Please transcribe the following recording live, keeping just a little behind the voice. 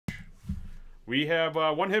We have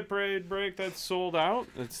one hit parade break that's sold out.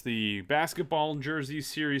 It's the basketball jersey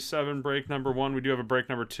Series 7 break number 1. We do have a break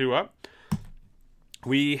number 2 up.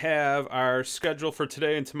 We have our schedule for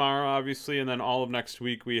today and tomorrow, obviously, and then all of next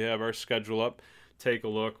week we have our schedule up. Take a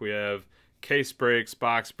look. We have case breaks,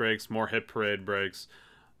 box breaks, more hit parade breaks.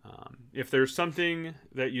 If there's something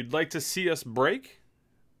that you'd like to see us break,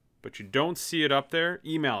 but you don't see it up there,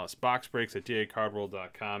 email us,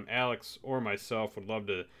 boxbreaks@dacardworld.com. Alex or myself would love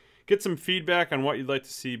to get some feedback on what you'd like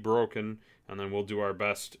to see broken, and then we'll do our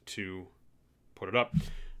best to put it up.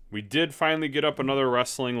 We did finally get up another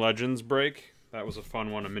Wrestling Legends break. That was a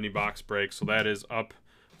fun one, a mini box break, so that is up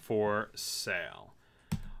for sale.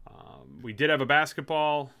 We did have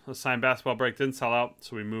a signed basketball break, didn't sell out,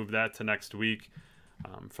 so we moved that to next week.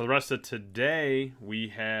 For the rest of today, we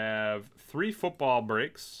have 3 football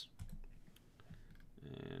breaks.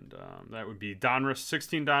 And that would be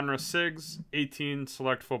 16 Donruss SIGs, 18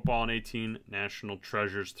 Select Football, and 18 National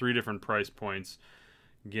Treasures. 3 different price points.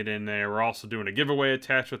 Get in there. We're also doing a giveaway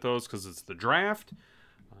attached with those because it's the draft.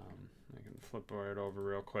 I can flip right over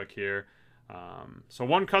real quick here. So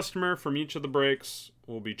one customer from each of the breaks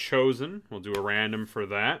will be chosen. We'll do a random for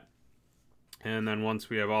that. And then once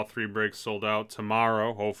we have all 3 breaks sold out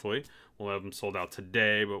tomorrow, hopefully, we'll have them sold out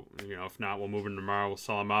today. But if not, we'll move them tomorrow. We'll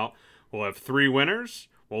sell them out. We'll have 3 winners.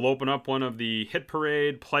 We'll open up one of the Hit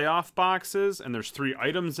Parade playoff boxes, and there's 3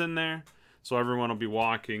 items in there. So everyone will be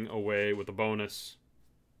walking away with a bonus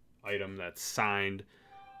item that's signed.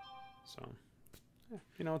 So,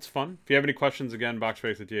 it's fun. If you have any questions, again,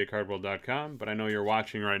 boxbreaks@dacardworld.com. But I know you're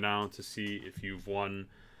watching right now to see if you've won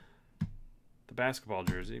the basketball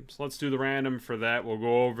jersey. So let's do the random for that. We'll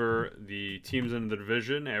go over the teams in the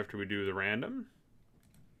division after we do the random.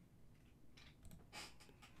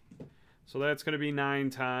 So that's going to be 9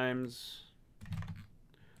 times.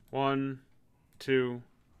 1, 2,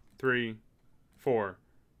 3, 4,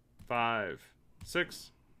 5,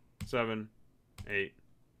 6, 7, 8,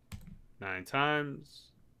 9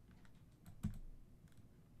 times.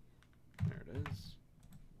 There it is.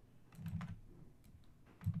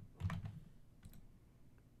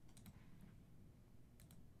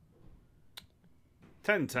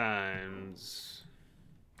 Ten times.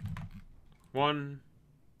 1,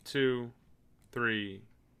 2, 3,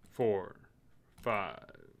 4, 5,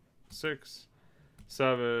 6,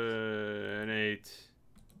 7, 8,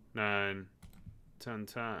 9, 10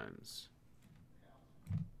 times.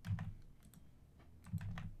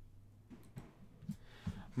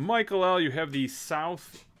 Michael L., you have the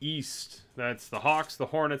Southeast. That's the Hawks, the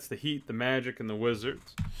Hornets, the Heat, the Magic, and the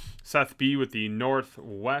Wizards. Seth B. with the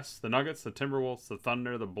Northwest, the Nuggets, the Timberwolves, the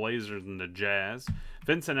Thunder, the Blazers, and the Jazz.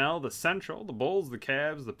 Vincent L., the Central, the Bulls, the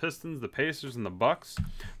Cavs, the Pistons, the Pacers, and the Bucks.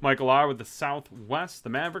 Michael R. with the Southwest, the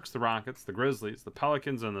Mavericks, the Rockets, the Grizzlies, the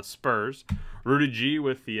Pelicans, and the Spurs. Rudy G.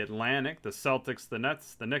 with the Atlantic, the Celtics, the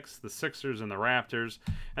Nets, the Knicks, the Sixers, and the Raptors.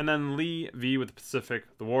 And then Lee V. with the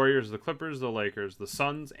Pacific, the Warriors, the Clippers, the Lakers, the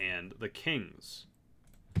Suns, and the Kings.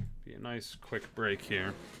 Be a nice quick break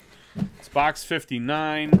here. It's box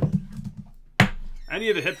 59. Any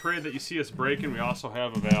of the hit parade that you see us breaking, we also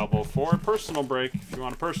have available for a personal break. If you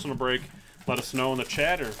want a personal break, let us know in the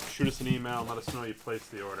chat or shoot us an email and let us know you placed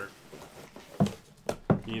the order.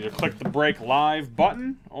 You either click the Break Live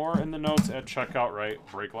button or in the notes at checkout, right?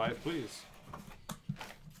 Break Live, please.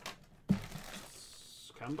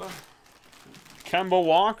 Kemba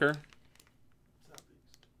Walker.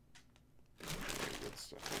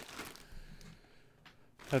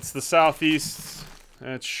 That's the Southeast.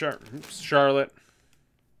 That's Charlotte.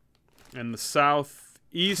 And the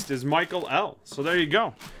Southeast is Michael L. So there you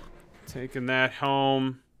go. Taking that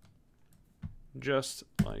home just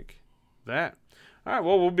like that. All right,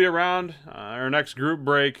 well, we'll be around. Our next group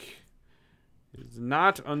break is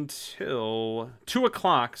not until 2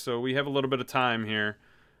 o'clock, so we have a little bit of time here.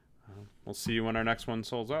 We'll see you when our next one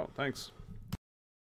sells out. Thanks.